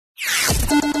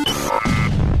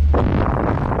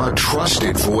a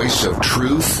trusted voice of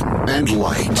truth and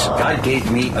light. God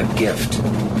gave me a gift.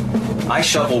 I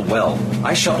shovel well.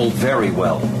 I shovel very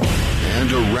well. And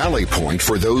a rally point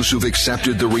for those who've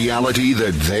accepted the reality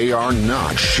that they are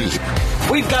not sheep.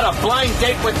 We've got a blind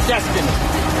date with destiny.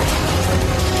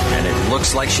 And it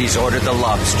looks like she's ordered the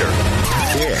lobster.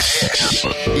 This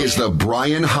is the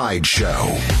Brian Hyde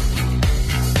Show.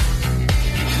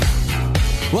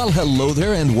 Well, hello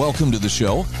there and welcome to the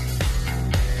show.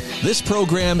 This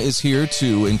program is here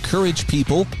to encourage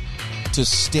people to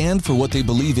stand for what they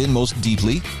believe in most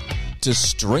deeply, to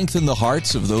strengthen the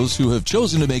hearts of those who have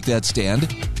chosen to make that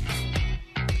stand,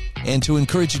 and to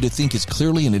encourage you to think as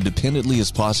clearly and independently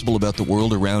as possible about the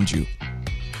world around you.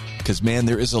 Because, man,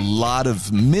 there is a lot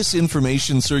of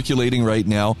misinformation circulating right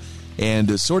now,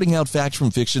 and sorting out fact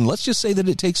from fiction, let's just say that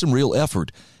it takes some real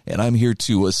effort. And I'm here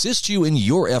to assist you in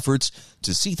your efforts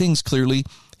to see things clearly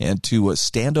and to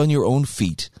stand on your own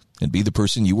feet and be the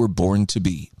person you were born to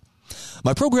be.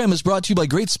 My program is brought to you by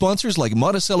great sponsors like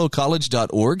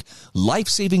MonticelloCollege.org,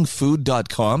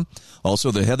 LifesavingFood.com, also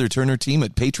the Heather Turner team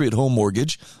at Patriot Home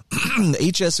Mortgage,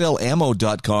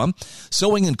 HSLAmmo.com,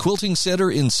 Sewing and Quilting Center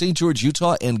in St. George,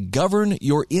 Utah, and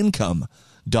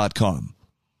GovernYourIncome.com.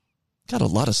 Got a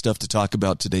lot of stuff to talk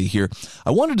about today here.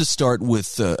 I wanted to start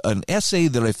with an essay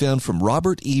that I found from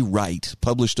Robert E. Wright,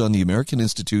 published on the American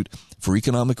Institute for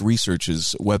Economic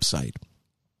Research's website.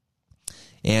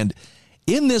 And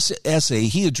in this essay,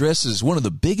 he addresses one of the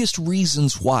biggest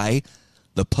reasons why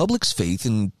the public's faith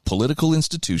in political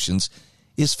institutions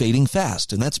is fading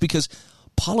fast. And that's because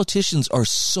politicians are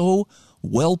so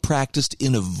well practiced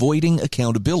in avoiding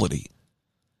accountability.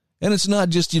 And it's not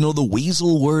just, the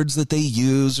weasel words that they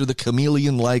use or the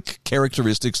chameleon-like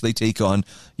characteristics they take on,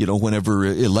 whenever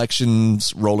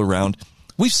elections roll around.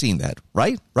 We've seen that,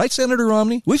 right? Right, Senator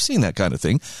Romney? We've seen that kind of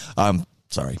thing.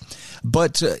 Sorry.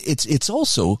 But it's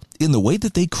also in the way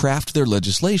that they craft their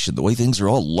legislation, the way things are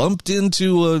all lumped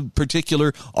into a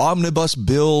particular omnibus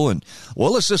bill. And,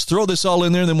 well, let's just throw this all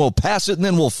in there and then we'll pass it and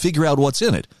then we'll figure out what's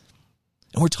in it.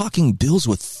 And we're talking bills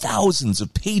with thousands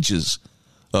of pages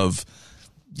of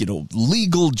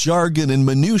legal jargon and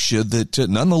minutia that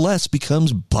nonetheless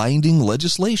becomes binding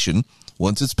legislation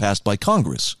once it's passed by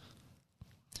Congress.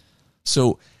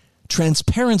 So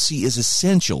transparency is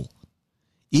essential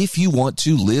if you want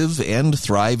to live and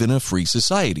thrive in a free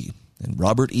society. And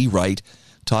Robert E. Wright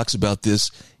talks about this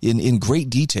in great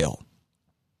detail.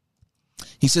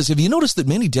 He says, have you noticed that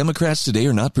many Democrats today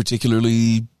are not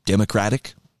particularly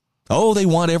democratic? Oh, they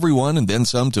want everyone and then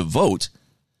some to vote.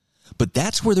 But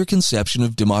that's where their conception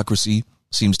of democracy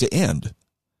seems to end.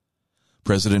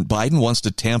 President Biden wants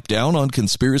to tamp down on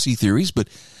conspiracy theories, but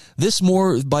this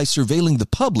more by surveilling the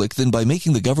public than by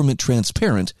making the government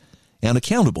transparent and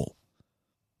accountable.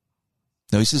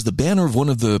 Now, he says the banner of one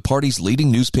of the party's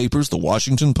leading newspapers, the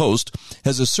Washington Post,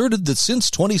 has asserted that since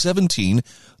 2017,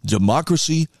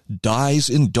 democracy dies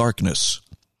in darkness.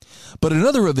 But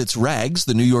another of its rags,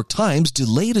 the New York Times,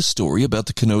 delayed a story about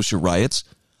the Kenosha riots,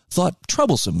 thought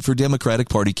troublesome for Democratic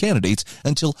Party candidates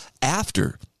until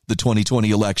after the 2020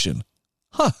 election.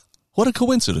 What a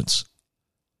coincidence.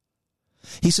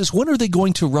 He says, when are they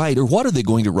going to write, or what are they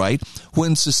going to write,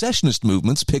 when secessionist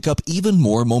movements pick up even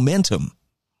more momentum?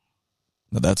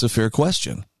 Now, that's a fair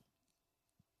question.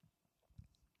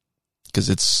 Because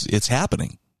it's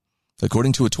happening.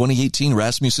 According to a 2018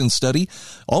 Rasmussen study,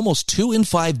 almost 2 in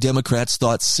 5 Democrats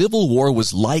thought civil war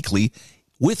was likely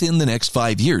within the next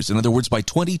 5 years. In other words, by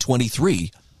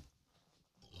 2023.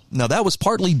 Now, that was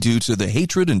partly due to the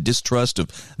hatred and distrust of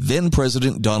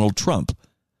then-President Donald Trump.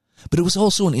 But it was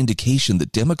also an indication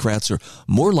that Democrats are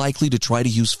more likely to try to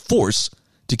use force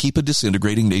to keep a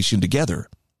disintegrating nation together.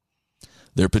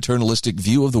 Their paternalistic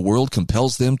view of the world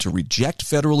compels them to reject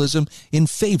federalism in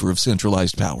favor of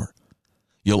centralized power.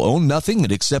 You'll own nothing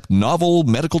and accept novel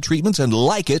medical treatments and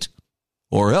like it,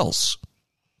 or else.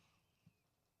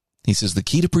 He says the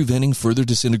key to preventing further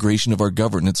disintegration of our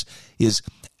governance is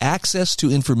access to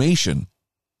information,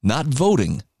 not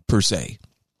voting per se.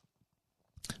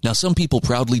 Now, some people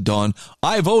proudly don,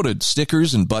 I voted,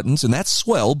 stickers and buttons, and that's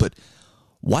swell, but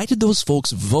why did those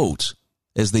folks vote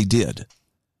as they did?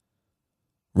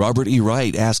 Robert E.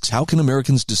 Wright asks, how can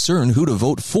Americans discern who to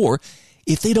vote for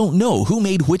if they don't know who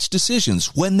made which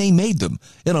decisions, when they made them,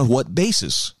 and on what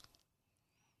basis?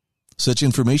 Such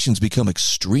information's become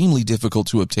extremely difficult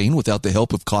to obtain without the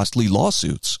help of costly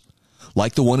lawsuits,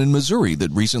 like the one in Missouri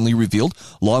that recently revealed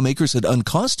lawmakers had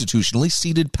unconstitutionally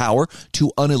ceded power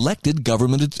to unelected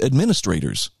government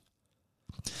administrators.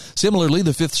 Similarly,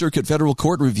 the Fifth Circuit Federal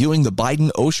Court reviewing the Biden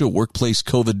OSHA workplace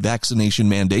COVID vaccination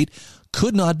mandate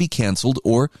could not be canceled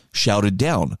or shouted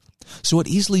down So it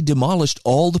easily demolished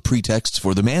all the pretexts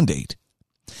for the mandate.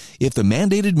 If the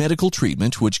mandated medical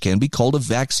treatment, which can be called a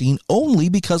vaccine only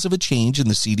because of a change in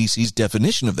the CDC's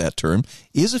definition of that term,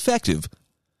 is effective,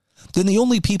 then the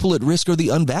only people at risk are the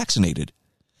unvaccinated.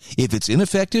 If it's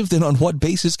ineffective, then on what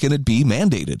basis can it be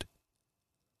mandated?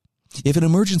 If an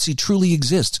emergency truly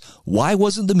exists, why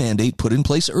wasn't the mandate put in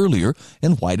place earlier,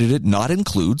 and why did it not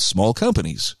include small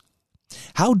companies?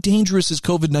 How dangerous is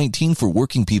COVID-19 for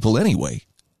working people anyway?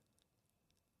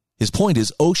 His point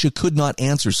is OSHA could not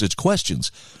answer such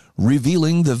questions,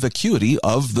 revealing the vacuity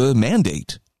of the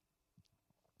mandate.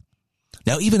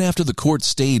 Now, even after the court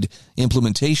stayed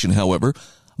implementation, however,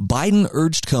 Biden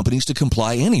urged companies to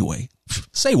comply anyway.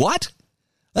 Say what?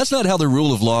 That's not how the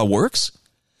rule of law works.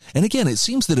 And again, it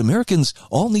seems that Americans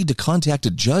all need to contact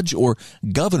a judge or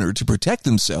governor to protect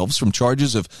themselves from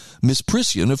charges of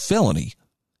misprision of felony,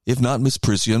 if not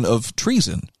misprision of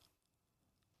treason.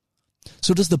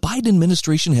 So does the Biden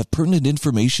administration have pertinent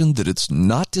information that it's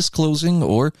not disclosing,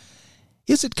 or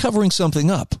is it covering something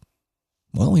up?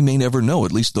 Well, we may never know,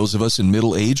 at least those of us in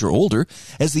middle age or older,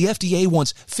 as the FDA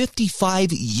wants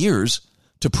 55 years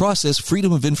to process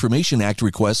Freedom of Information Act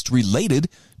requests related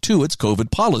to its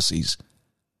COVID policies.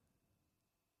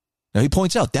 Now, he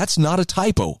points out that's not a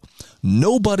typo.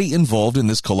 Nobody involved in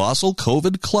this colossal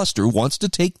COVID cluster wants to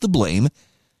take the blame,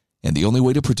 and the only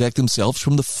way to protect themselves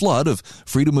from the flood of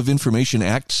Freedom of Information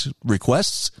Act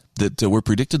requests that were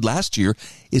predicted last year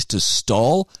is to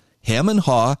stall, hem and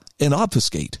haw, and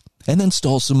obfuscate, and then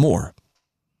stall some more.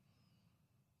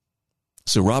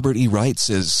 So Robert E. Wright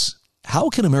says, how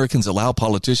can Americans allow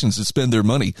politicians to spend their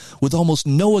money with almost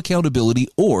no accountability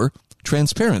or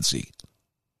transparency?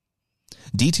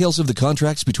 Details of the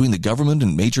contracts between the government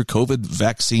and major COVID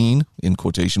vaccine, in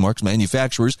quotation marks,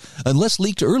 manufacturers, unless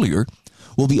leaked earlier,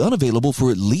 will be unavailable for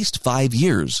at least 5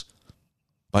 years.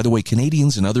 By the way,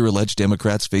 Canadians and other alleged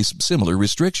Democrats face similar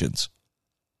restrictions.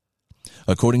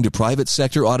 According to private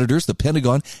sector auditors, the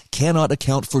Pentagon cannot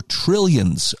account for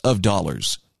trillions of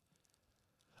dollars.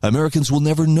 Americans will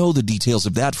never know the details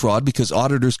of that fraud because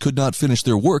auditors could not finish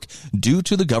their work due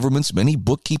to the government's many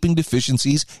bookkeeping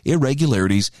deficiencies,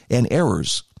 irregularities, and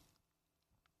errors.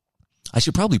 I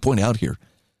should probably point out here,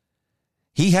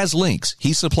 he has links.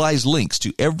 He supplies links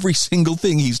to every single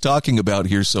thing he's talking about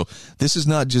here. So this is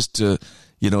not just,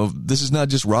 this is not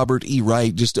just Robert E.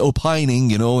 Wright just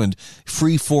opining, and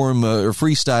freeform or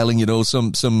freestyling,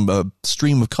 some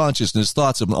stream of consciousness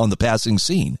thoughts on the passing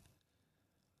scene.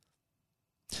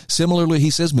 Similarly, he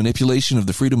says manipulation of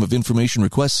the Freedom of Information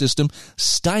request system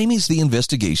stymies the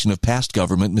investigation of past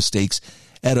government mistakes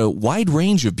at a wide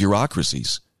range of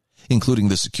bureaucracies, including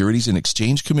the Securities and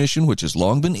Exchange Commission, which has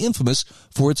long been infamous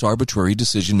for its arbitrary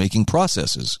decision-making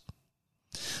processes.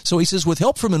 So he says, with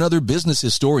help from another business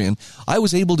historian, I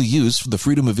was able to use the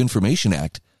Freedom of Information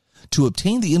Act to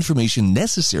obtain the information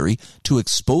necessary to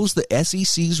expose the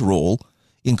SEC's role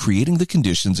in creating the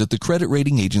conditions at the credit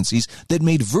rating agencies that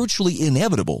made virtually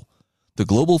inevitable the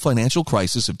global financial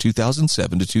crisis of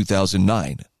 2007 to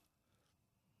 2009.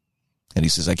 And he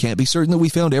says, I can't be certain that we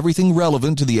found everything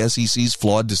relevant to the SEC's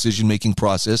flawed decision-making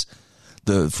process.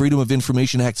 The Freedom of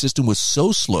Information Act system was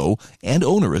so slow and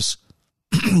onerous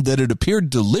that it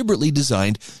appeared deliberately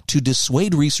designed to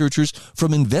dissuade researchers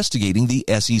from investigating the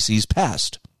SEC's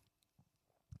past.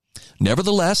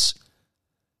 Nevertheless,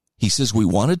 he says we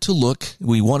wanted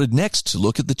next to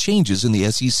look at the changes in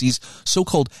the SEC's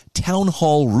so-called town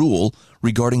hall rule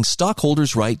regarding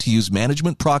stockholders' right to use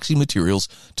management proxy materials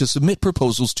to submit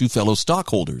proposals to fellow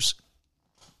stockholders.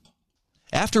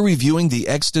 After reviewing the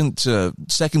extant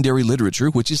secondary literature,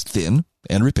 which is thin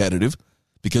and repetitive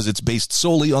because it's based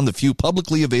solely on the few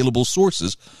publicly available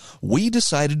sources, we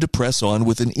decided to press on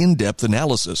with an in-depth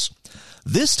analysis.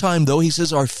 This time, though, he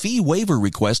says our fee waiver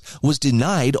request was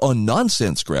denied on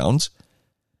nonsense grounds,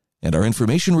 and our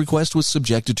information request was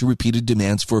subjected to repeated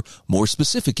demands for more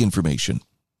specific information.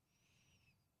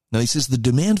 Now, he says the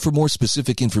demand for more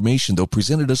specific information, though,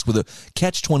 presented us with a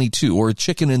catch-22 or a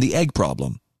chicken and the egg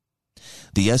problem.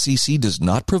 The SEC does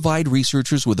not provide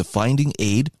researchers with a finding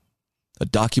aid, a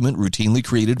document routinely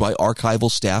created by archival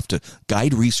staff to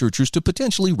guide researchers to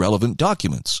potentially relevant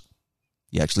documents.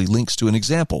 He actually links to an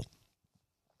example.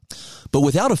 But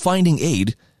without a finding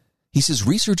aid, he says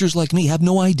researchers like me have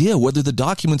no idea whether the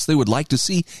documents they would like to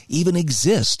see even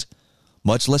exist,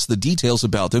 much less the details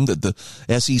about them that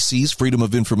the SEC's Freedom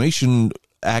of Information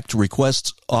Act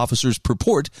requests officers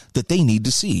purport that they need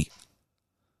to see.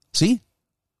 See?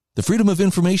 The Freedom of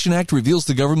Information Act reveals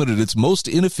the government at its most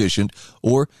inefficient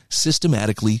or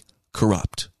systematically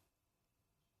corrupt.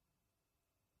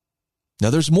 Now,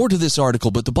 there's more to this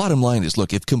article, but the bottom line is,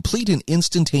 look, if complete and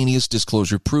instantaneous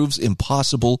disclosure proves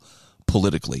impossible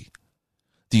politically,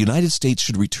 the United States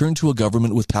should return to a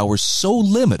government with powers so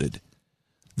limited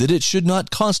that it should not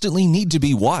constantly need to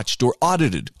be watched or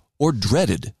audited or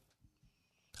dreaded.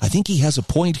 I think he has a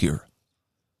point here.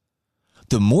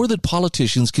 The more that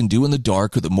politicians can do in the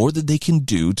dark, or the more that they can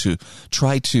do to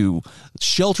try to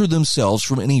shelter themselves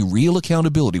from any real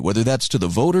accountability, whether that's to the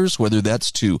voters, whether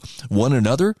that's to one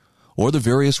another, or the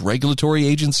various regulatory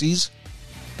agencies,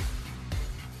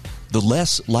 the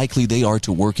less likely they are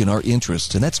to work in our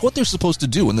interest. And that's what they're supposed to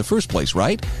do in the first place,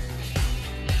 right?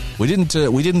 We didn't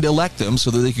elect them so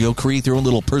that they could go create their own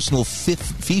little personal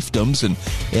fiefdoms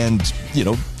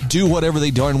and do whatever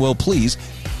they darn well please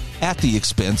at the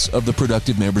expense of the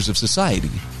productive members of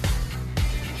society.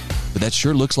 But that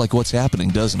sure looks like what's happening,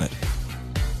 doesn't it?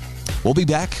 We'll be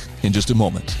back in just a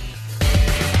moment.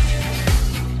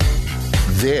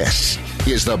 This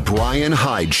is the Brian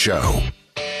Hyde Show.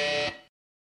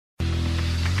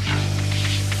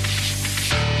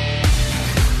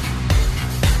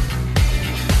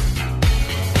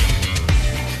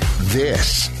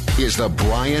 This is the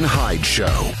Brian Hyde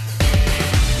Show.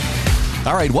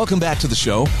 All right, welcome back to the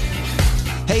show.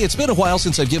 Hey, it's been a while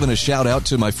since I've given a shout out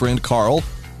to my friend Carl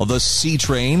of the C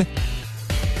Train.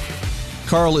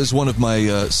 Carl is one of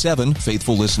my 7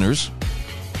 faithful listeners.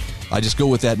 I just go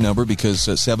with that number because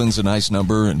 7's a nice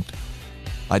number, and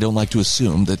I don't like to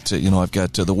assume that, I've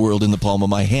got the world in the palm of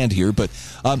my hand here. But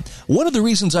one of the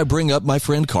reasons I bring up my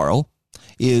friend Carl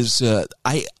is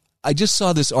I just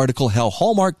saw this article, How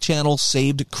Hallmark Channel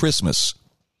Saved Christmas.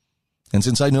 And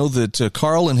since I know that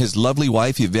Carl and his lovely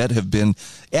wife, Yvette, have been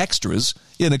extras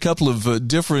in a couple of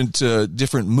different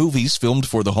movies filmed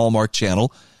for the Hallmark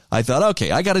Channel, I thought,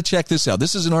 okay, I got to check this out.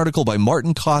 This is an article by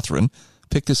Martin Cothran.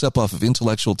 Pick this up off of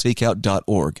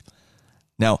intellectualtakeout.org.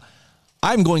 Now,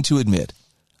 I'm going to admit,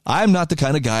 I'm not the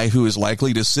kind of guy who is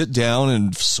likely to sit down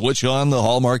and switch on the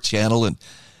Hallmark Channel and,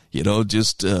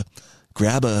 just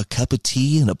grab a cup of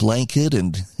tea and a blanket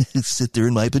and sit there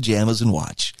in my pajamas and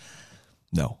watch.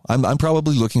 No, I'm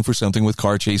probably looking for something with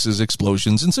car chases,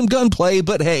 explosions, and some gunplay,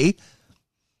 but hey,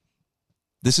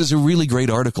 this is a really great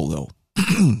article, though.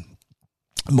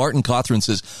 Martin Cothran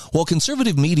says, while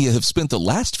conservative media have spent the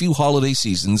last few holiday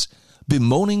seasons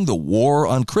bemoaning the war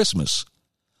on Christmas,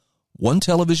 one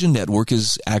television network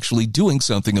is actually doing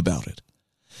something about it.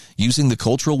 Using the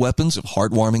cultural weapons of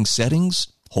heartwarming settings,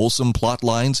 wholesome plot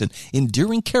lines, and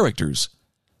endearing characters,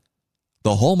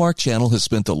 the Hallmark Channel has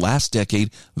spent the last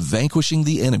decade vanquishing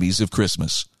the enemies of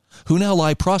Christmas, who now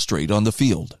lie prostrate on the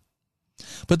field.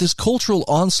 But this cultural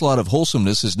onslaught of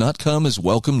wholesomeness has not come as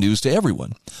welcome news to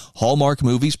everyone. Hallmark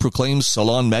movies, proclaims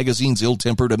Salon Magazine's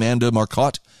ill-tempered Amanda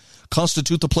Marcotte,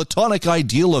 constitute the platonic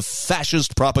ideal of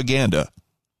fascist propaganda.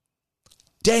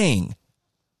 Dang!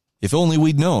 If only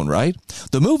we'd known, right?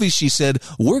 The movies, she said,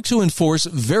 work to enforce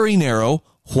very narrow,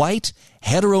 white,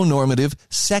 heteronormative,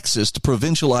 sexist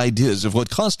provincial ideas of what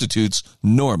constitutes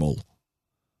normal.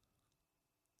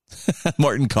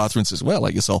 Martin Cothran says, well,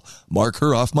 I guess I'll mark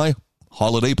her off my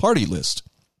holiday party list.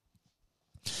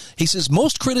 He says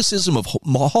most criticism of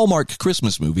Hallmark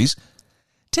Christmas movies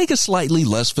take a slightly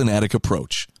less fanatic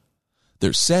approach.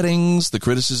 Their settings, the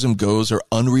criticism goes, are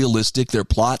unrealistic, their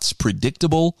plots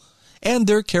predictable, and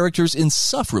their characters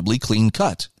insufferably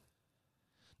clean-cut.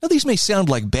 Now, these may sound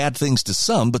like bad things to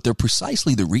some, but they're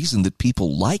precisely the reason that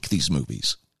people like these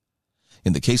movies.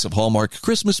 In the case of Hallmark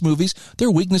Christmas movies,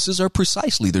 their weaknesses are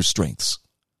precisely their strengths.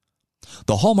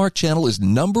 The Hallmark Channel is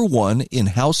number 1 in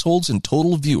households and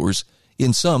total viewers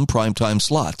in some primetime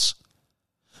slots.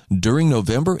 During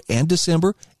November and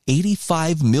December,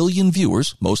 85 million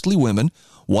viewers, mostly women,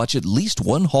 watch at least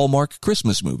one Hallmark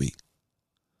Christmas movie.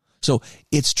 So,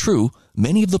 it's true,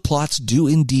 many of the plots do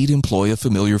indeed employ a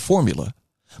familiar formula,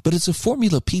 but it's a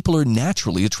formula people are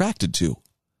naturally attracted to.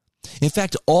 In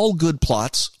fact, all good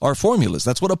plots are formulas.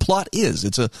 That's what a plot is.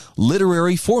 It's a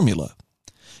literary formula.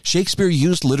 Shakespeare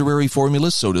used literary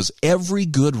formulas, so does every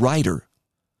good writer.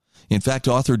 In fact,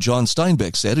 author John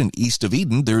Steinbeck said in East of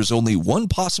Eden, there's only one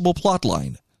possible plot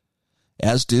line,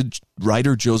 as did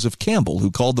writer Joseph Campbell, who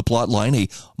called the plot line a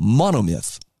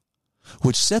monomyth,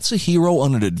 which sets a hero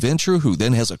on an adventure who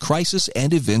then has a crisis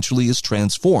and eventually is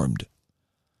transformed.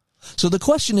 So the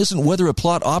question isn't whether a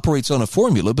plot operates on a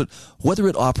formula, but whether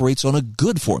it operates on a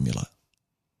good formula.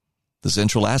 The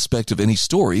central aspect of any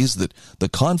story is that the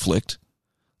conflict,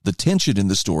 the tension in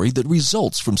the story that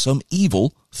results from some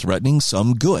evil threatening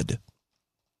some good.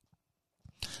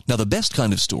 Now, the best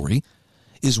kind of story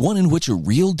is one in which a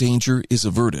real danger is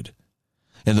averted.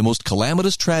 And the most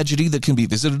calamitous tragedy that can be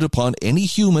visited upon any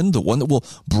human, the one that will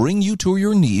bring you to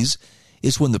your knees,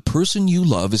 is when the person you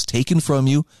love is taken from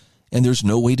you and there's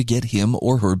no way to get him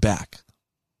or her back.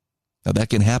 Now, that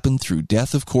can happen through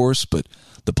death, of course, but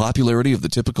the popularity of the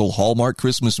typical Hallmark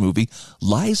Christmas movie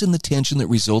lies in the tension that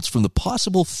results from the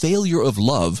possible failure of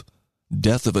love,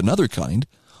 death of another kind,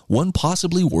 one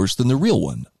possibly worse than the real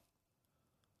one.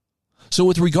 So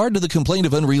with regard to the complaint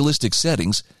of unrealistic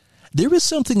settings, there is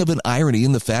something of an irony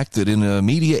in the fact that in a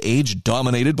media age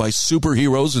dominated by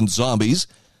superheroes and zombies,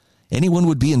 anyone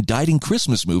would be indicting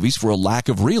Christmas movies for a lack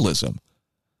of realism.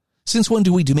 Since when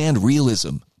do we demand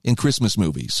realism in Christmas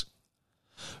movies?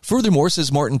 Furthermore,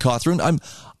 says Martin Cawthron, I'm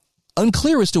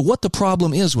unclear as to what the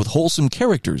problem is with wholesome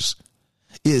characters.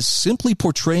 Is simply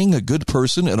portraying a good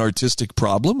person an artistic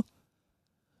problem?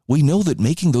 We know that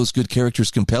making those good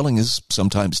characters compelling is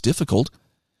sometimes difficult.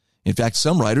 In fact,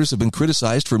 some writers have been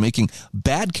criticized for making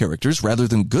bad characters rather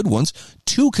than good ones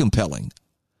too compelling,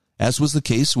 as was the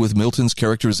case with Milton's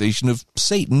characterization of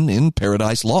Satan in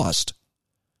Paradise Lost.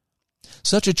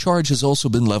 Such a charge has also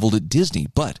been leveled at Disney,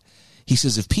 but he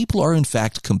says if people are in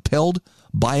fact compelled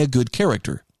by a good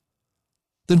character,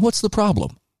 then what's the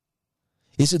problem?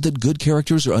 Is it that good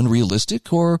characters are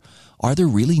unrealistic, or are there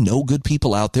really no good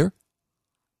people out there?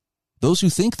 Those who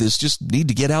think this just need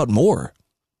to get out more.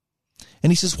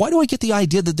 And he says, why do I get the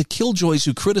idea that the killjoys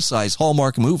who criticize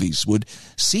Hallmark movies would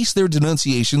cease their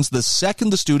denunciations the second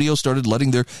the studio started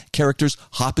letting their characters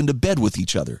hop into bed with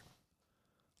each other?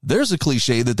 There's a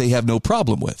cliche that they have no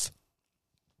problem with.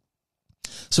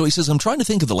 So he says, I'm trying to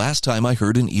think of the last time I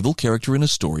heard an evil character in a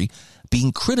story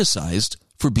being criticized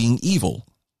for being evil.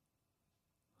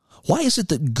 Why is it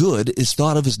that good is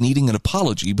thought of as needing an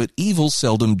apology, but evil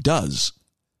seldom does?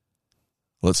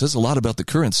 Well, it says a lot about the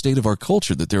current state of our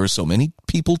culture that there are so many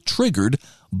people triggered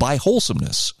by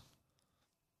wholesomeness.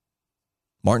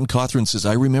 Martin Cawthron says,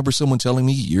 I remember someone telling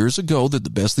me years ago that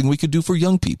the best thing we could do for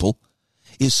young people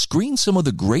is screen some of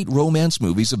the great romance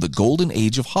movies of the golden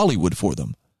age of Hollywood for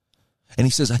them. And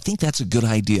he says, I think that's a good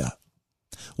idea.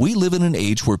 We live in an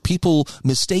age where people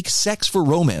mistake sex for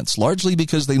romance, largely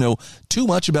because they know too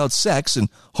much about sex and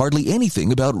hardly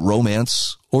anything about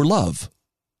romance or love.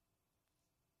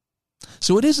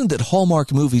 So it isn't that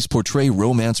Hallmark movies portray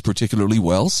romance particularly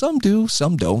well. Some do,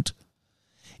 some don't.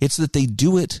 It's that they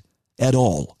do it at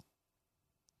all.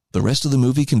 The rest of the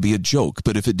movie can be a joke,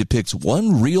 but if it depicts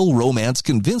one real romance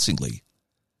convincingly,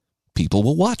 people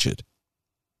will watch it.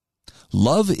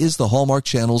 Love is the Hallmark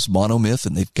Channel's monomyth,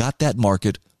 and they've got that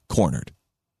market cornered.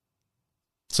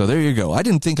 So there you go. I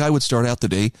didn't think I would start out the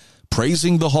day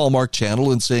praising the Hallmark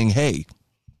Channel and saying, hey,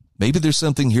 maybe there's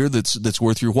something here that's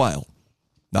worth your while.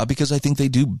 Not because I think they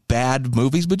do bad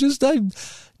movies, but just I'm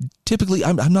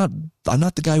not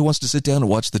the guy who wants to sit down and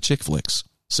watch the chick flicks.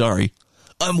 Sorry.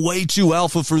 I'm way too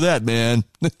alpha for that, man.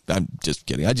 I'm just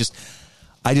kidding. I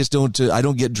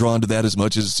don't get drawn to that as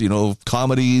much as,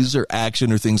 comedies or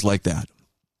action or things like that.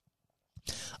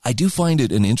 I do find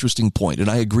it an interesting point, and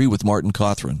I agree with Martin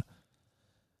Cawthron.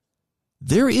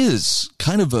 There is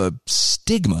kind of a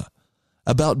stigma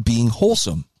about being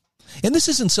wholesome, and this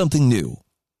isn't something new.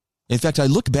 In fact, I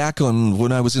look back on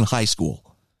when I was in high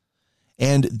school,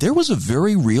 and there was a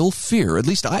very real fear, at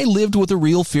least I lived with a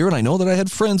real fear, and I know that I had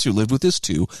friends who lived with this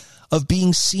too, of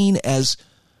being seen as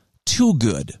too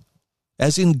good,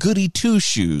 as in goody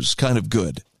two-shoes kind of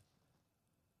good.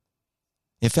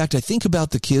 In fact, I think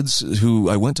about the kids who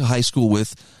I went to high school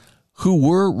with who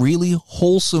were really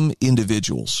wholesome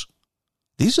individuals.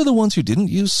 These are the ones who didn't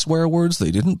use swear words,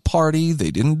 they didn't party,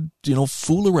 they didn't,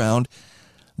 fool around.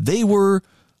 They were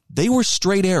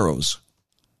straight arrows.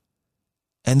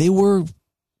 And they were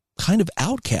kind of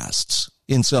outcasts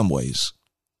in some ways.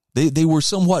 They were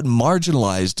somewhat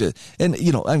marginalized.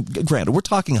 And, granted, we're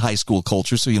talking high school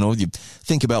culture, so, you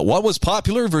think about what was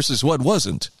popular versus what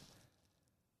wasn't.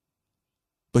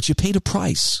 But you paid a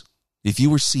price if you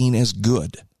were seen as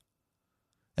good.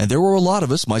 And there were a lot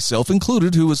of us, myself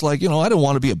included, who was like, I don't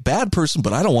want to be a bad person,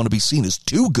 but I don't want to be seen as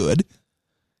too good.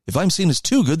 If I'm seen as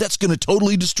too good, that's going to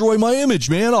totally destroy my image,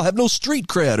 man. I'll have no street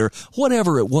cred or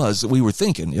whatever it was that we were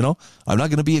thinking, I'm not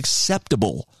going to be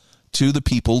acceptable to the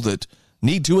people that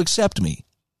need to accept me.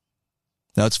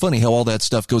 Now, it's funny how all that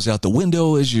stuff goes out the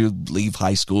window as you leave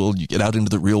high school. You get out into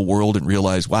the real world and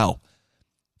realize, wow,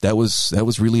 that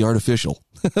was really artificial.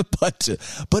 but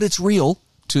it's real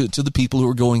to the people who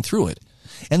are going through it.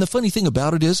 And the funny thing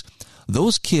about it is,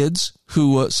 those kids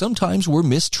who sometimes were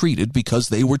mistreated because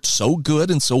they were so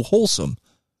good and so wholesome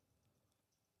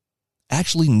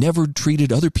actually never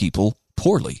treated other people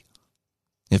poorly.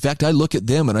 In fact, I look at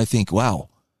them and I think, wow,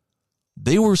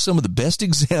 they were some of the best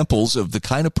examples of the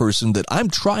kind of person that I'm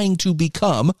trying to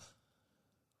become.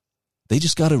 They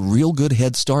just got a real good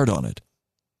head start on it.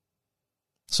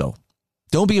 So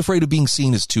don't be afraid of being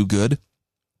seen as too good.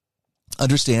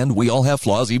 Understand, we all have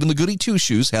flaws. Even the goody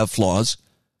two-shoes have flaws.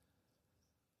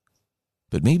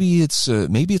 But maybe it's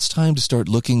time to start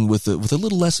looking with a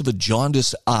little less of a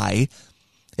jaundiced eye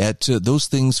at those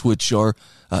things which are,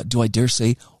 do I dare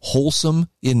say, wholesome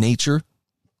in nature.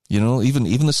 You know, even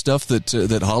the stuff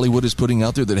that Hollywood is putting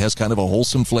out there that has kind of a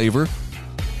wholesome flavor.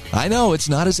 I know it's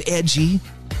not as edgy,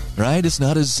 right? It's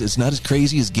not as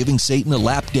crazy as giving Satan a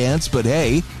lap dance, but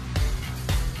hey,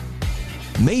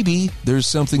 maybe there's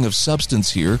something of substance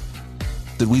here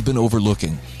that we've been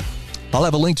overlooking. I'll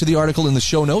have a link to the article in the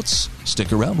show notes.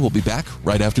 Stick around. We'll be back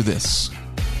right after this.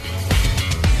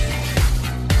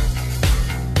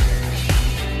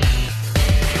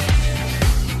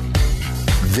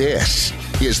 This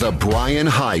is the Brian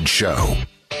Hyde Show.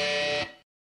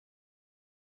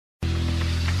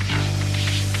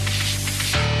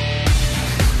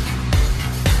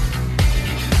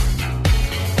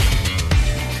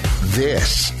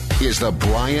 This is the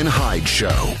Brian Hyde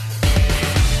Show.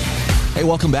 Hey,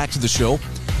 welcome back to the show.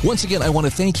 Once again, I want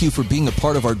to thank you for being a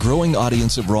part of our growing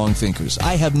audience of wrong thinkers.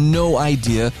 I have no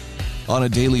idea on a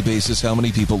daily basis how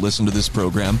many people listen to this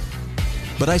program,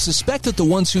 but I suspect that the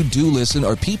ones who do listen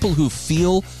are people who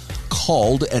feel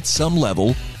called at some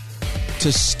level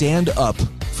to stand up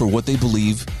for what they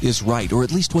believe is right, or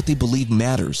at least what they believe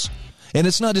matters. And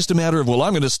it's not just a matter of, well,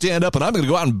 I'm going to stand up and I'm going to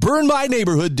go out and burn my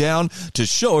neighborhood down to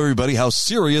show everybody how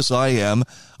serious I am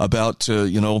about,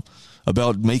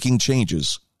 about making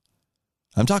changes.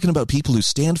 I'm talking about people who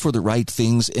stand for the right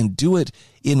things and do it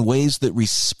in ways that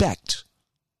respect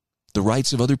the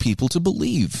rights of other people to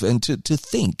believe and to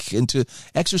think and to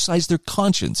exercise their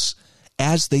conscience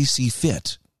as they see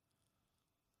fit.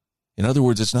 In other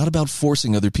words, it's not about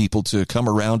forcing other people to come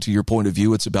around to your point of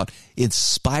view. It's about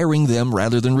inspiring them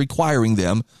rather than requiring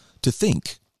them to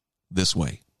think this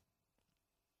way.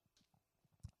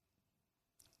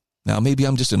 Now, maybe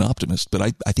I'm just an optimist, but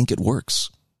I think it works.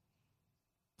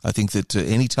 I think that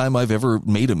anytime I've ever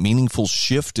made a meaningful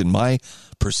shift in my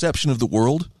perception of the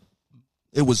world,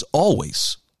 it was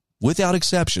always, without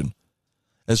exception,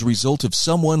 as a result of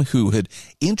someone who had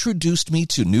introduced me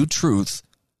to new truth,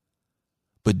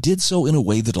 but did so in a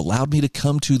way that allowed me to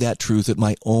come to that truth at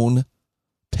my own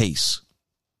pace,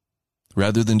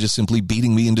 rather than just simply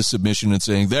beating me into submission and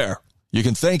saying, there, you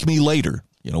can thank me later,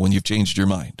 when you've changed your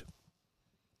mind.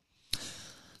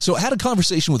 So I had a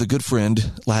conversation with a good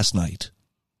friend last night,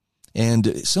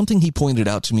 and something he pointed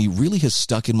out to me really has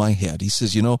stuck in my head. He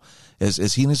says,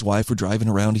 as he and his wife were driving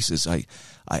around, he says, I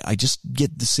just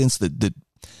get the sense that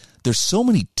there's so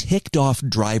many ticked off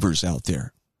drivers out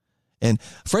there. And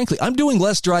frankly, I'm doing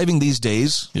less driving these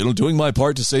days, doing my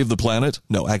part to save the planet.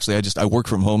 No, actually, I work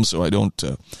from home, so I don't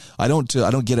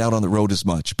get out on the road as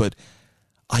much. But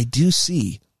I do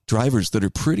see drivers that are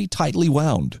pretty tightly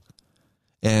wound.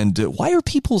 And why are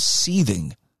people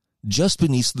seething just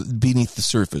beneath the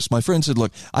surface? My friend said,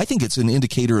 look, I think it's an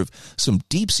indicator of some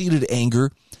deep-seated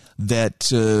anger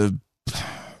that,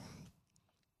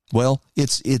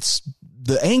 it's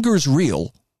the anger is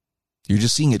real. You're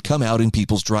just seeing it come out in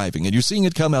people's driving, and you're seeing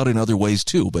it come out in other ways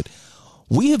too. But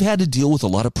we have had to deal with a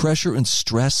lot of pressure and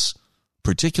stress,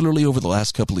 particularly over the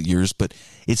last couple of years, but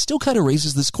it still kind of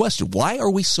raises this question. Why are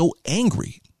we so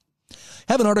angry?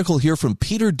 I have an article here from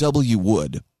Peter W.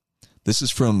 Wood. This is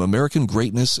from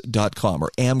AmericanGreatness.com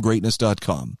or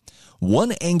amgreatness.com.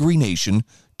 One angry nation,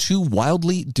 two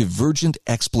wildly divergent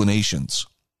explanations.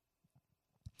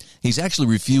 He's actually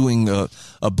reviewing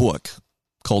a book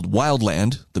called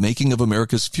Wildland, The Making of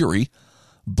America's Fury,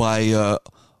 by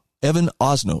Evan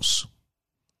Osnos.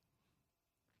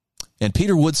 And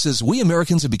Peter Wood says, we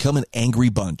Americans have become an angry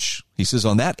bunch. He says,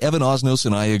 on that, Evan Osnos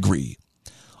and I agree.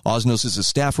 Osnos is a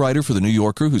staff writer for The New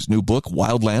Yorker, whose new book,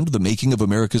 Wildland, The Making of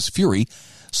America's Fury,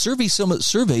 surveys some of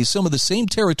the same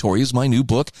territory as my new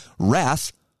book,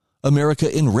 Wrath,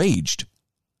 America Enraged.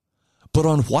 But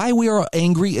on why we are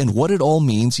angry and what it all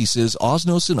means, he says,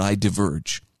 Osnos and I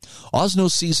diverge.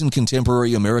 Osnos sees in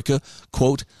contemporary America,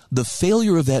 quote, the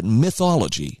failure of that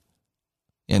mythology,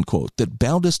 end quote, that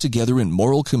bound us together in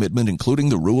moral commitment, including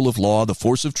the rule of law, the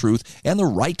force of truth, and the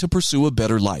right to pursue a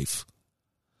better life.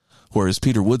 Whereas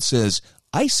Peter Wood says,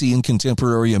 I see in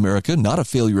contemporary America not a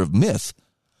failure of myth,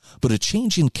 but a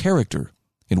change in character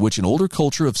in which an older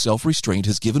culture of self-restraint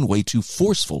has given way to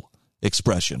forceful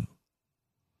expression.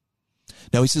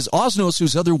 Now, he says, Osnos,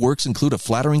 whose other works include a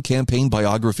flattering campaign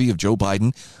biography of Joe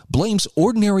Biden, blames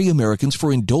ordinary Americans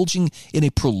for indulging in a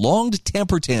prolonged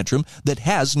temper tantrum that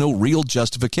has no real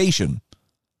justification.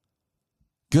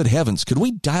 Good heavens, could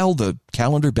we dial the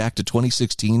calendar back to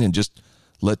 2016 and just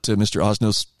let Mr.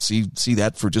 Osnos see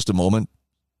that for just a moment?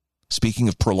 Speaking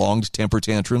of prolonged temper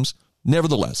tantrums,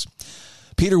 nevertheless,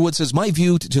 Peter Wood says, my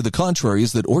view to the contrary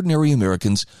is that ordinary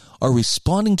Americans are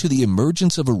responding to the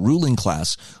emergence of a ruling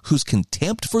class whose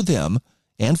contempt for them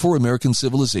and for American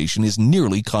civilization is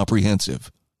nearly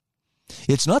comprehensive.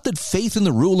 It's not that faith in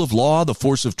the rule of law, the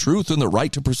force of truth, and the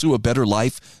right to pursue a better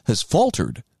life has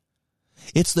faltered.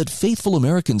 It's that faithful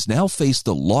Americans now face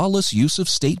the lawless use of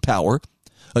state power,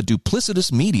 a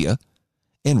duplicitous media,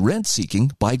 and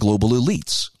rent-seeking by global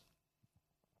elites.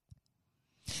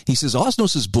 He says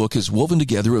Osnos's book is woven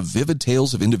together of vivid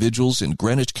tales of individuals in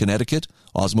Greenwich, Connecticut,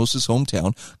 Osmos's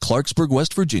hometown, Clarksburg,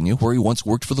 West Virginia, where he once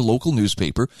worked for the local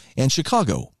newspaper, and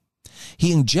Chicago.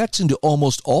 He injects into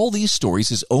almost all these stories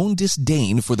his own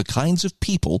disdain for the kinds of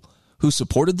people who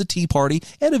supported the Tea Party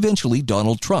and eventually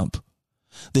Donald Trump.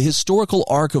 The historical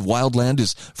arc of Wildland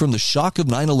is from the shock of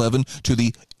 9/11 to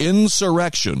the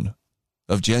insurrection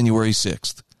of January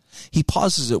 6th. He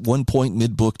pauses at one point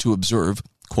mid-book to observe,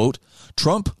 quote,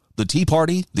 Trump, the Tea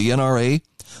Party, the NRA,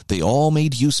 they all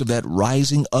made use of that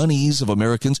rising unease of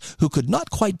Americans who could not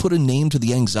quite put a name to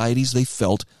the anxieties they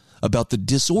felt about the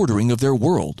disordering of their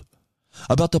world,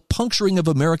 about the puncturing of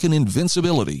American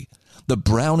invincibility, the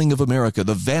browning of America,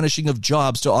 the vanishing of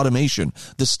jobs to automation,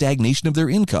 the stagnation of their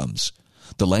incomes.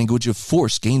 The language of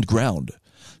force gained ground.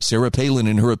 Sarah Palin,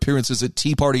 in her appearances at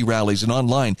Tea Party rallies and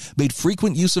online, made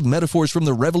frequent use of metaphors from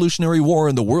the Revolutionary War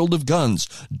and the world of guns.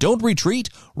 Don't retreat,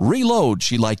 reload,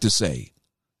 she liked to say.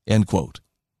 End quote.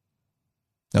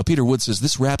 Now, Peter Wood says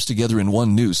this wraps together in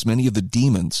one noose many of the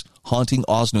demons haunting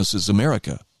Osnos's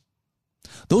America.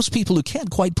 Those people who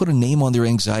can't quite put a name on their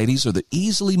anxieties are the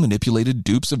easily manipulated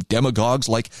dupes of demagogues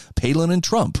like Palin and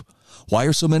Trump. Why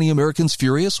are so many Americans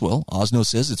furious? Well, Osnos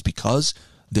says it's because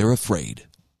they're afraid.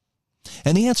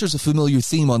 And the answer is a familiar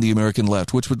theme on the American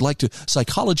left, which would like to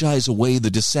psychologize away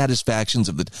the dissatisfactions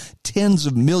of the tens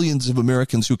of millions of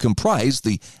Americans who comprise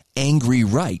the angry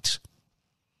right.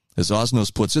 As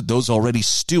Osnos puts it, those already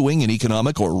stewing in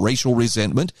economic or racial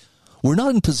resentment were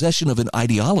not in possession of an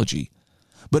ideology,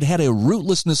 but had a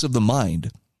rootlessness of the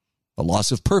mind, a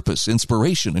loss of purpose,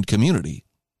 inspiration, and community.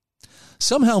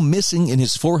 Somehow missing in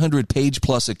his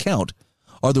 400-page-plus account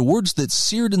are the words that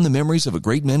seared in the memories of a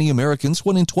great many Americans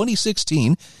when in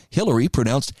 2016, Hillary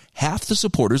pronounced half the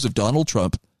supporters of Donald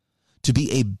Trump to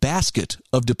be a basket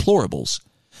of deplorables,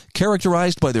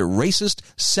 characterized by their racist,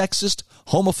 sexist,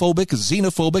 homophobic,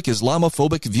 xenophobic,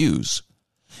 Islamophobic views.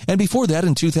 And before that,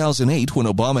 in 2008, when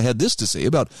Obama had this to say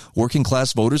about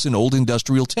working-class voters in old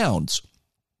industrial towns.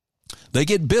 They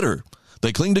get bitter.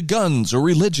 They cling to guns or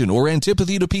religion or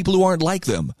antipathy to people who aren't like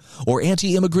them, or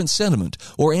anti-immigrant sentiment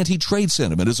or anti-trade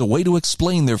sentiment as a way to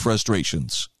explain their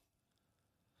frustrations.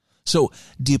 So,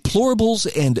 deplorables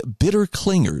and bitter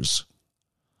clingers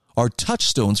are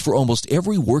touchstones for almost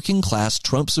every working-class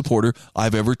Trump supporter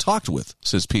I've ever talked with,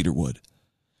 says Peter Wood.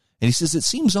 And he says it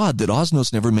seems odd that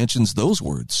Osnos never mentions those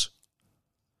words,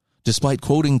 despite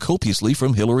quoting copiously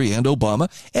from Hillary and Obama,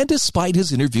 and despite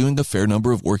his interviewing a fair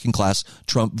number of working-class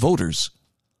Trump voters.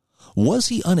 Was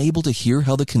he unable to hear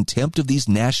how the contempt of these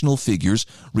national figures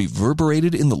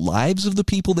reverberated in the lives of the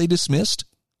people they dismissed?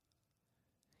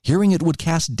 Hearing it would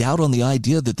cast doubt on the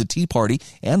idea that the Tea Party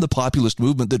and the populist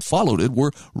movement that followed it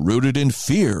were rooted in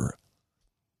fear.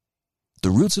 The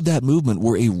roots of that movement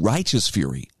were a righteous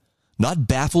fury, not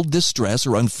baffled distress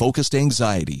or unfocused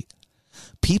anxiety.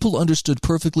 People understood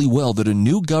perfectly well that a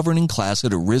new governing class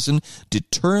had arisen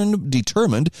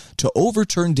determined to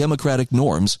overturn democratic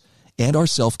norms and our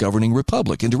self-governing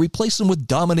republic, and to replace them with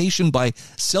domination by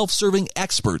self-serving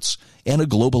experts and a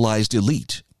globalized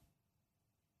elite.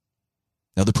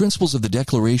 Now, the principles of the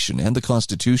Declaration and the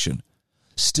Constitution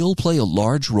still play a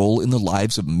large role in the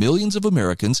lives of millions of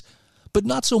Americans, but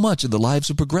not so much in the lives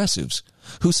of progressives,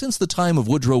 who since the time of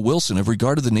Woodrow Wilson have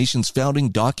regarded the nation's founding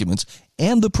documents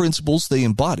and the principles they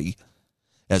embody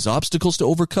as obstacles to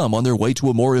overcome on their way to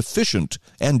a more efficient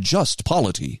and just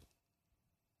polity.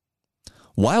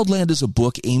 Wildland is a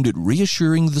book aimed at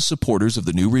reassuring the supporters of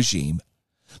the new regime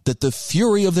that the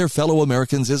fury of their fellow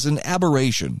Americans is an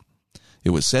aberration. It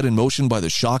was set in motion by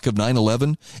the shock of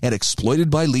 9/11 and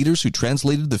exploited by leaders who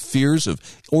translated the fears of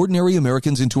ordinary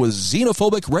Americans into a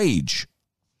xenophobic rage.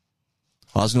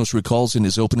 Osnos recalls in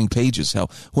his opening pages how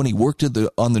when he worked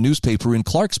on the newspaper in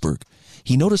Clarksburg,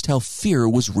 he noticed how fear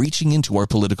was reaching into our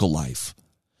political life,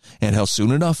 and how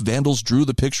soon enough vandals drew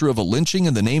the picture of a lynching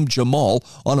and the name Jamal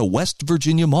on a West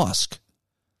Virginia mosque.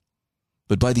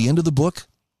 But by the end of the book,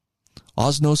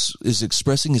 Osnos is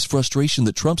expressing his frustration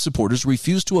that Trump supporters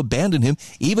refused to abandon him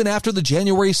even after the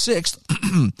January 6th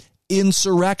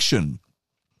insurrection.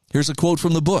 Here's a quote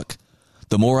from the book.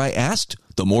 "The more I asked,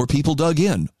 the more people dug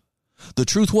in. The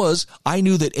truth was, I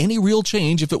knew that any real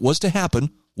change, if it was to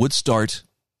happen, would start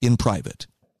in private.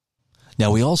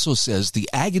 Now, he also says the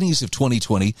agonies of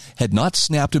 2020 had not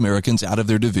snapped Americans out of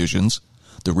their divisions.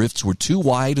 The rifts were too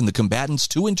wide and the combatants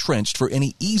too entrenched for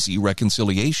any easy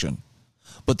reconciliation.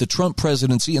 But the Trump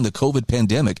presidency and the COVID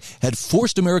pandemic had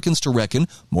forced Americans to reckon,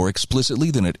 more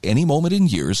explicitly than at any moment in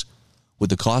years, with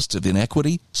the costs of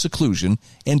inequity, seclusion,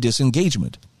 and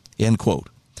disengagement. End quote.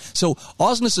 So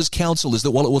Osnos's counsel is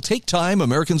that while it will take time,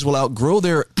 Americans will outgrow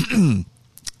their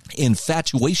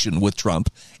infatuation with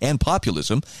Trump and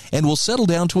populism and will settle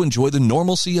down to enjoy the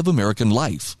normalcy of American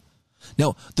life.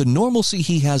 Now, the normalcy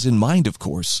he has in mind, of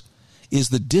course, is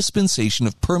the dispensation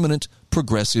of permanent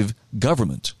progressive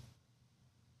government.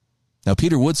 Now,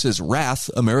 Peter Wood says, Wrath,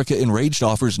 America Enraged,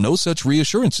 offers no such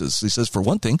reassurances. He says, for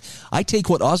one thing, I take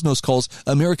what Osnos calls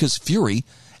America's fury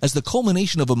as the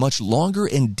culmination of a much longer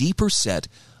and deeper set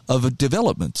of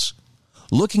developments.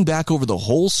 Looking back over the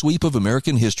whole sweep of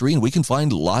American history, and we can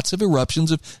find lots of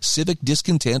eruptions of civic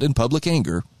discontent and public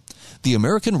anger, the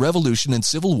American Revolution and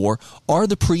Civil War are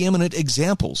the preeminent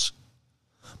examples.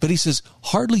 But he says,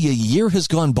 hardly a year has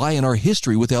gone by in our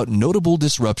history without notable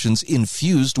disruptions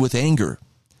infused with anger.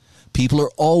 People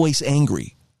are always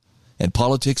angry, and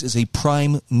politics is a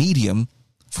prime medium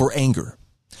for anger.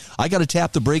 I got to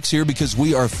tap the brakes here because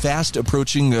we are fast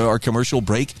approaching our commercial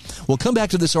break. We'll come back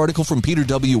to this article from Peter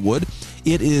W. Wood.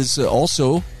 It is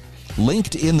also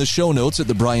linked in the show notes at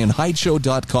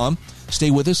thebrianhydeshow.com.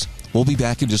 Stay with us. We'll be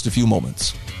back in just a few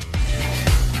moments.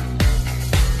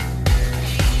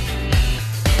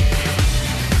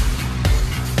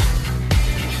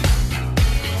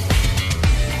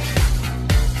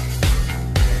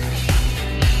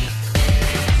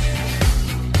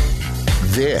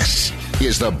 This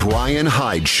is The Brian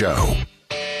Hyde Show.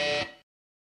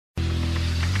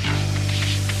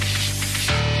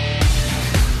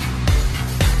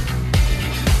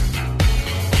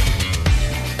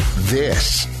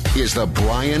 This is The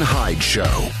Brian Hyde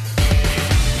Show.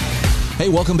 Hey,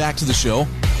 welcome back to the show.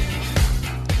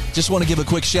 Just want to give a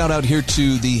quick shout out here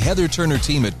to the Heather Turner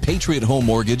team at Patriot Home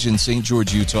Mortgage in St.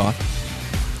 George, Utah.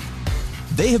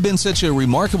 They have been such a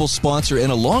remarkable sponsor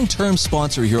and a long-term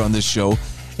sponsor here on this show.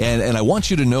 And I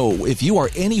want you to know, if you are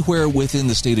anywhere within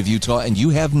the state of Utah and you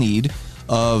have need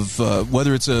of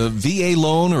whether it's a VA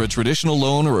loan or a traditional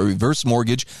loan or a reverse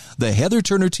mortgage, the Heather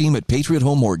Turner team at Patriot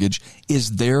Home Mortgage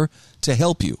is there to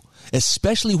help you,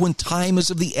 especially when time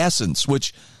is of the essence,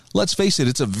 which, let's face it,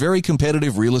 it's a very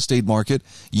competitive real estate market.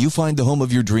 You find the home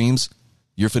of your dreams,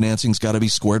 your financing's got to be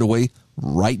squared away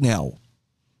right now.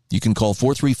 You can call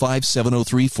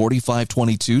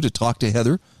 435-703-4522 to talk to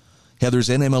Heather. Heather's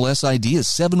NMLS ID is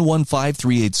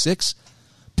 715386.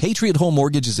 Patriot Home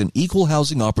Mortgage is an equal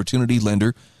housing opportunity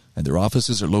lender, and their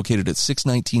offices are located at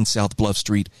 619 South Bluff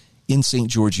Street in St.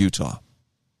 George, Utah.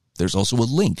 There's also a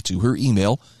link to her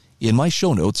email in my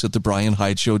show notes at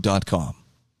thebrianhydeshow.com.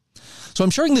 So I'm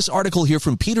sharing this article here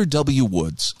from Peter W.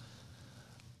 Woods.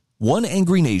 One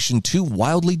Angry Nation, Two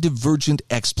Wildly Divergent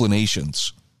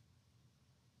Explanations.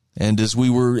 And as we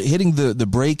were hitting the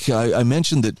break, I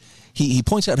mentioned that he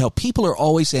points out how people are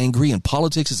always angry and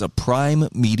politics is a prime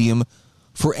medium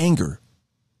for anger.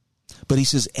 But he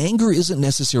says anger isn't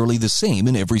necessarily the same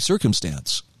in every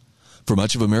circumstance. For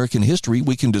much of American history,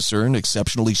 we can discern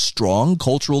exceptionally strong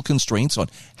cultural constraints on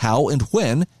how and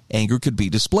when anger could be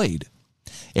displayed.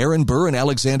 Aaron Burr and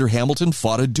Alexander Hamilton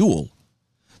fought a duel.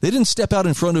 They didn't step out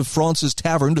in front of France's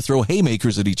tavern to throw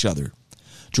haymakers at each other.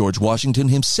 George Washington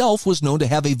himself was known to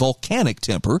have a volcanic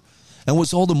temper and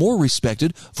was all the more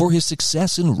respected for his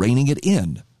success in reining it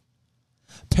in.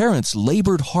 Parents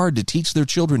labored hard to teach their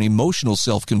children emotional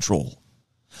self-control.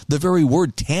 The very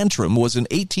word tantrum was an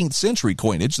 18th century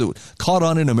coinage that caught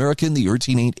on in America in the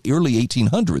early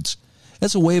 1800s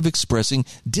as a way of expressing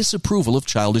disapproval of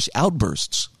childish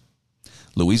outbursts.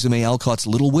 Louisa May Alcott's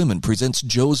Little Women presents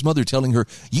Joe's mother telling her,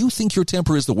 "You think your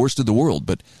temper is the worst in the world,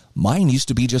 but mine used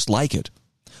to be just like it.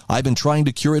 I've been trying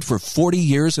to cure it for 40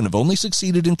 years and have only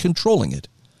succeeded in controlling it.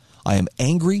 I am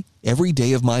angry every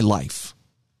day of my life."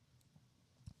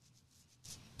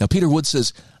 Now, Peter Wood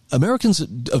says, Americans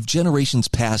of generations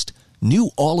past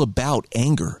knew all about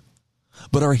anger,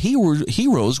 but our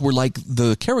heroes were like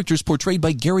the characters portrayed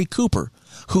by Gary Cooper,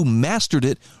 who mastered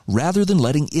it rather than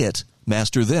letting it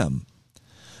master them.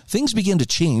 Things began to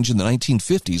change in the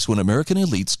 1950s when American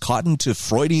elites cottoned to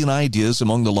Freudian ideas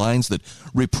along the lines that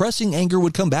repressing anger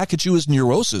would come back at you as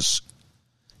neurosis,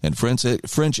 and French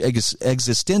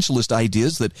existentialist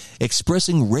ideas that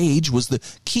expressing rage was the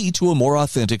key to a more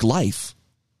authentic life.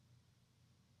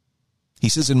 He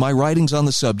says, in my writings on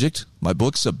the subject, my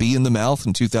books, A Bee in the Mouth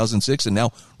in 2006, and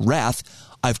now Wrath,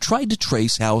 I've tried to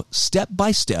trace how, step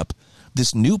by step,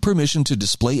 this new permission to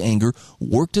display anger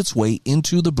worked its way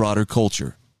into the broader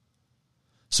culture.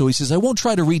 So he says, I won't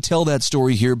try to retell that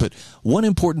story here, but one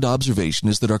important observation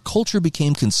is that our culture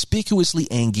became conspicuously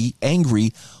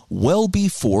angry well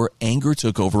before anger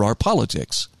took over our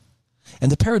politics.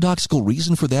 And the paradoxical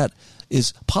reason for that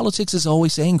is politics is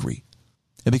always angry.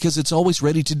 And because it's always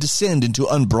ready to descend into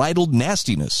unbridled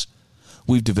nastiness,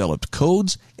 we've developed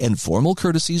codes and formal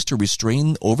courtesies to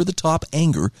restrain over-the-top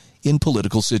anger in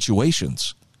political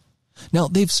situations. Now,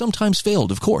 they've sometimes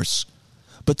failed, of course,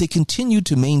 but they continued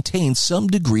to maintain some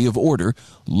degree of order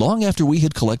long after we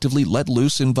had collectively let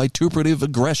loose in vituperative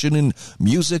aggression in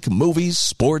music, movies,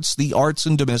 sports, the arts,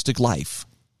 and domestic life.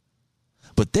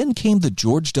 But then came the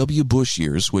George W. Bush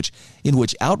years, in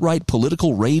which outright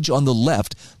political rage on the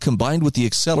left, combined with the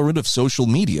accelerant of social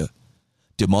media,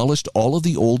 demolished all of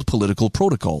the old political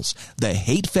protocols. The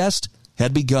hate fest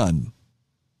had begun.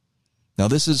 Now,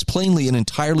 this is plainly an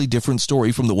entirely different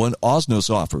story from the one Osnos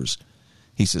offers.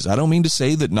 He says, I don't mean to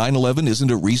say that 9/11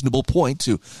 isn't a reasonable point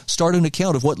to start an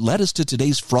account of what led us to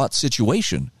today's fraught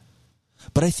situation,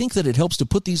 but I think that it helps to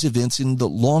put these events in the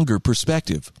longer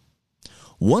perspective.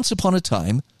 Once upon a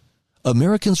time,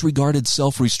 Americans regarded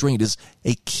self-restraint as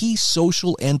a key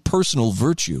social and personal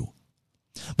virtue.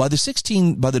 By the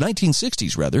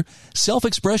 1960s,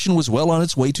 self-expression was well on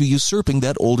its way to usurping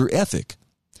that older ethic.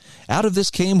 Out of this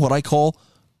came what I call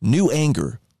new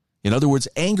anger. In other words,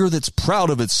 anger that's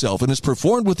proud of itself and is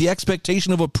performed with the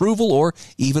expectation of approval or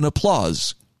even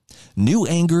applause. New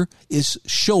anger is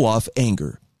show-off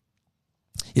anger.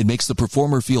 It makes the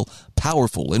performer feel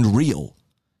powerful and real.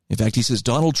 In fact, he says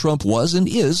Donald Trump was and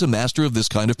is a master of this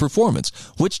kind of performance,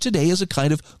 which today is a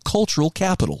kind of cultural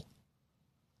capital.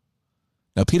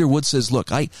 Now, Peter Wood says,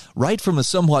 look, I write from a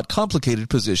somewhat complicated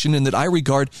position in that I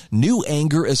regard new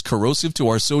anger as corrosive to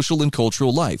our social and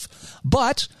cultural life.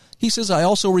 But, he says, I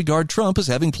also regard Trump as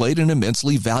having played an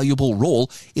immensely valuable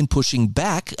role in pushing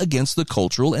back against the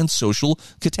cultural and social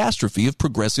catastrophe of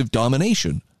progressive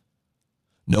domination.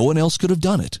 No one else could have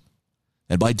done it.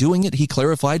 And by doing it, he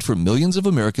clarified for millions of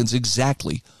Americans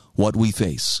exactly what we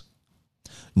face.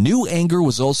 New anger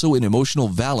was also an emotional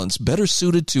valence better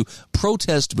suited to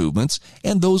protest movements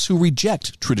and those who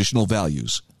reject traditional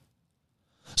values.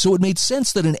 So it made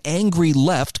sense that an angry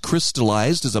left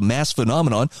crystallized as a mass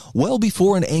phenomenon well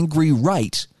before an angry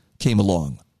right came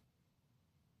along.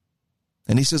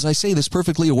 And he says, I say this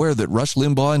perfectly aware that Rush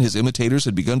Limbaugh and his imitators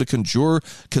had begun to conjure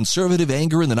conservative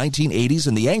anger in the 1980s,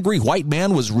 and the angry white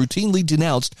man was routinely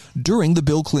denounced during the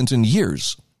Bill Clinton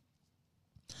years.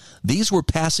 These were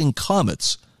passing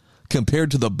comets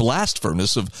compared to the blast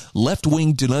furnace of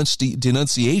left-wing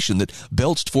denunciation that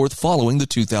belched forth following the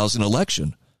 2000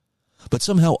 election. But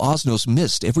somehow Osnos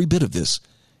missed every bit of this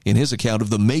in his account of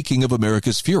the making of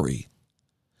America's fury.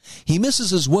 He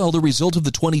misses as well the result of the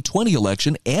 2020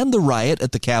 election and the riot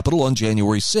at the Capitol on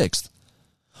January 6th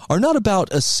are not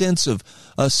about a sense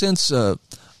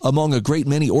among a great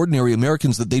many ordinary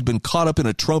Americans that they'd been caught up in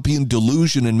a Trumpian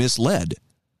delusion and misled.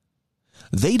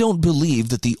 They don't believe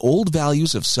that the old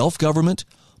values of self-government,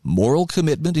 moral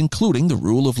commitment, including the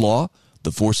rule of law,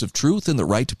 the force of truth, and the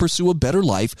right to pursue a better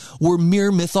life, were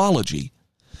mere mythology,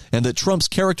 and that Trump's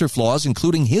character flaws,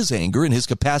 including his anger and his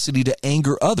capacity to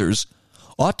anger others,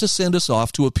 ought to send us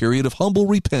off to a period of humble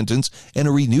repentance and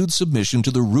a renewed submission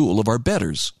to the rule of our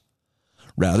betters.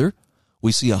 Rather,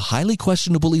 we see a highly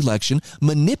questionable election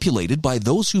manipulated by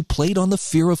those who played on the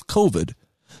fear of COVID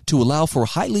to allow for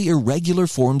highly irregular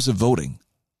forms of voting.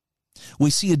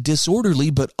 We see a disorderly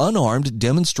but unarmed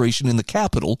demonstration in the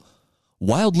Capitol,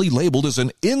 wildly labeled as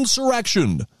an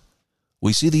insurrection.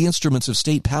 We see the instruments of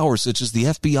state power, such as the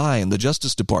FBI and the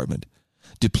Justice Department,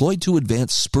 deployed to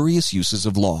advance spurious uses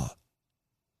of law.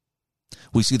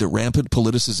 We see the rampant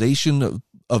politicization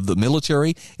of the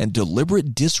military and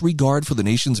deliberate disregard for the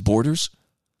nation's borders.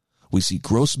 We see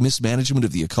gross mismanagement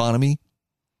of the economy.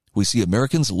 We see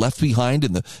Americans left behind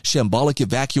in the shambolic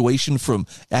evacuation from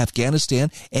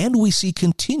Afghanistan, and we see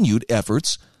continued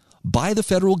efforts by the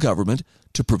federal government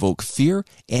to provoke fear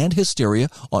and hysteria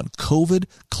on COVID,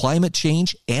 climate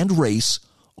change, and race,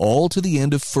 all to the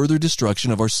end of further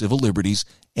destruction of our civil liberties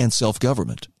and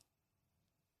self-government.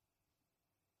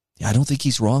 I don't think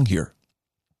he's wrong here.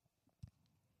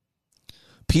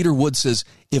 Peter Wood says,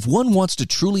 if one wants to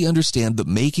truly understand the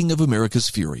making of America's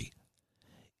fury,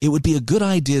 it would be a good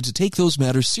idea to take those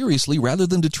matters seriously rather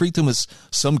than to treat them as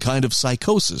some kind of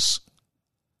psychosis.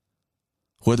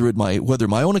 Whether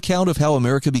my own account of how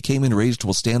America became enraged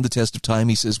will stand the test of time,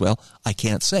 he says, well, I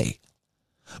can't say.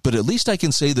 But at least I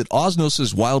can say that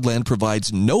Osnos's Wildland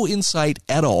provides no insight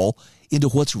at all into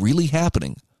what's really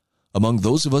happening, among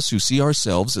those of us who see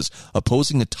ourselves as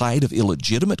opposing a tide of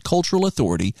illegitimate cultural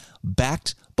authority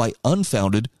backed by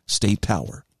unfounded state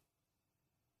power.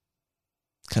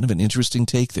 Kind of an interesting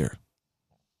take there.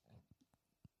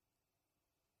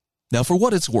 Now, for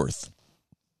what it's worth,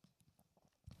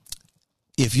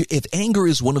 if anger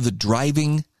is one of the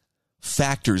driving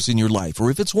factors in your life, or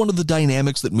if it's one of the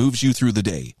dynamics that moves you through the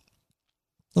day,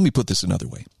 let me put this another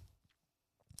way.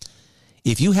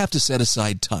 If you have to set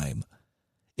aside time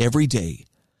every day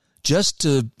just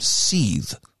to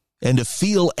seethe and to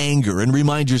feel anger and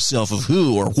remind yourself of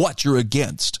who or what you're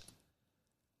against,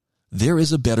 there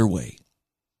is a better way.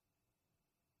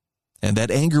 And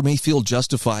that anger may feel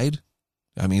justified.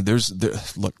 I mean,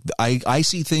 look, I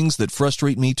see things that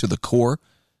frustrate me to the core.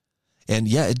 And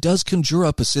yeah, it does conjure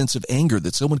up a sense of anger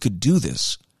that someone could do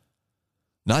this.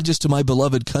 Not just to my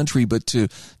beloved country, but to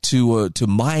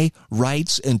my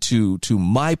rights and to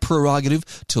my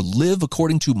prerogative to live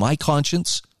according to my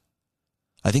conscience.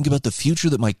 I think about the future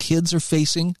that my kids are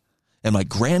facing and my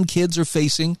grandkids are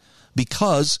facing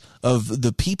because of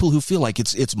the people who feel like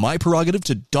it's my prerogative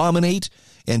to dominate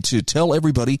and to tell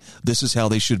everybody this is how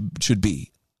they should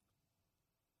be.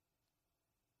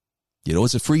 You know,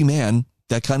 as a free man,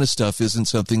 that kind of stuff isn't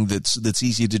something that's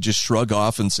easy to just shrug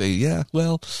off and say, yeah,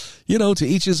 well, you know, to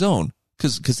each his own.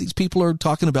 Because these people are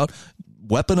talking about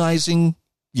weaponizing,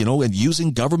 you know, and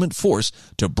using government force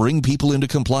to bring people into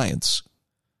compliance.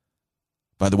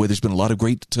 By the way, there's been a lot of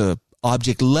great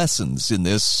object lessons in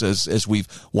this as we've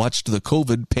watched the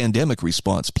COVID pandemic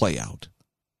response play out.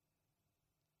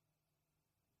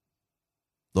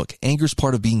 Look, anger's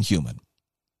part of being human.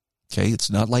 Okay,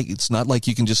 it's not like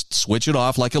you can just switch it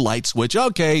off like a light switch.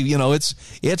 Okay, you know,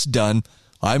 it's done.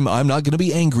 I'm not going to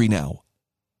be angry now.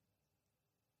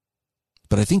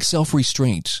 But I think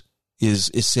self-restraint is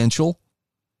essential.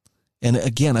 And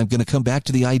again, I'm going to come back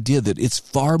to the idea that it's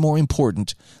far more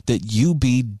important that you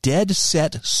be dead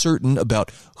set certain about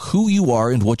who you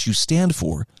are and what you stand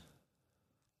for,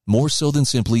 more so than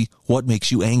simply what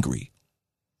makes you angry.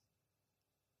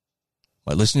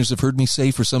 My listeners have heard me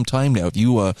say for some time now, if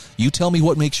you tell me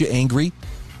what makes you angry,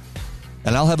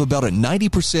 and I'll have about a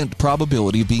 90%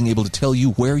 probability of being able to tell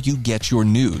you where you get your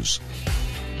news.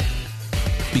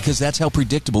 Because that's how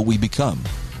predictable we become.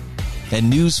 And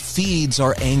news feeds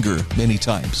our anger many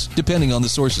times, depending on the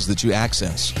sources that you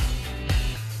access.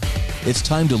 It's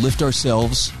time to lift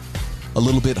ourselves a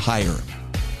little bit higher,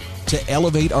 to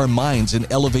elevate our minds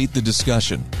and elevate the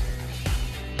discussion.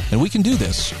 And we can do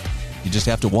this. You just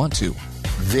have to want to.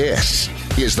 This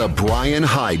is the Brian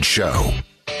Hyde Show.